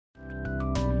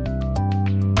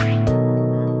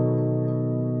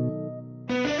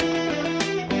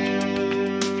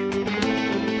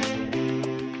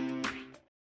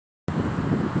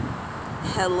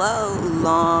Hello,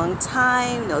 long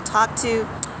time no talk to.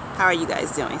 How are you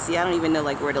guys doing? See, I don't even know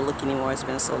like where to look anymore. It's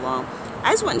been so long.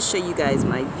 I just want to show you guys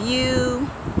my view.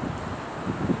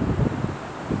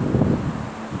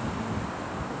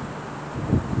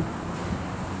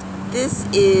 This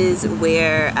is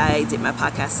where I did my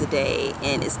podcast today,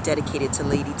 and it's dedicated to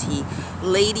Lady T.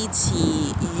 Lady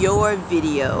T, your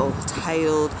video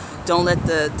titled "Don't Let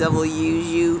the Devil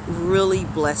Use You" really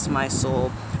blessed my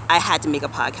soul. I had to make a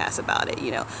podcast about it.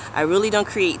 You know, I really don't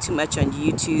create too much on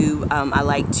YouTube. I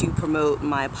like to promote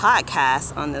my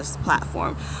podcast on this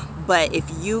platform. But if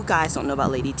you guys don't know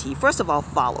about Lady T, first of all,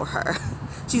 follow her.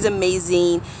 She's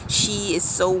amazing. She is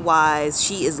so wise.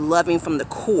 She is loving from the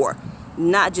core.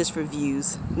 Not just for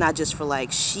views, not just for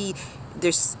likes.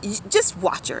 Just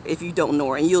watch her if you don't know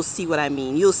her, and you'll see what I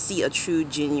mean. You'll see a true,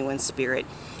 genuine spirit.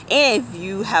 And if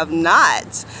you have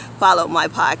not followed my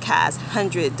podcast,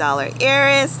 $100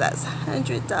 Heiress, that's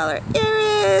 $100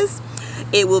 Heiress,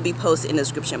 it will be posted in the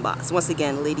description box. Once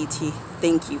again, Lady T,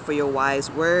 thank you for your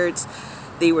wise words.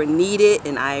 They were needed,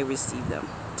 and I received them.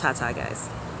 Ta-ta, guys.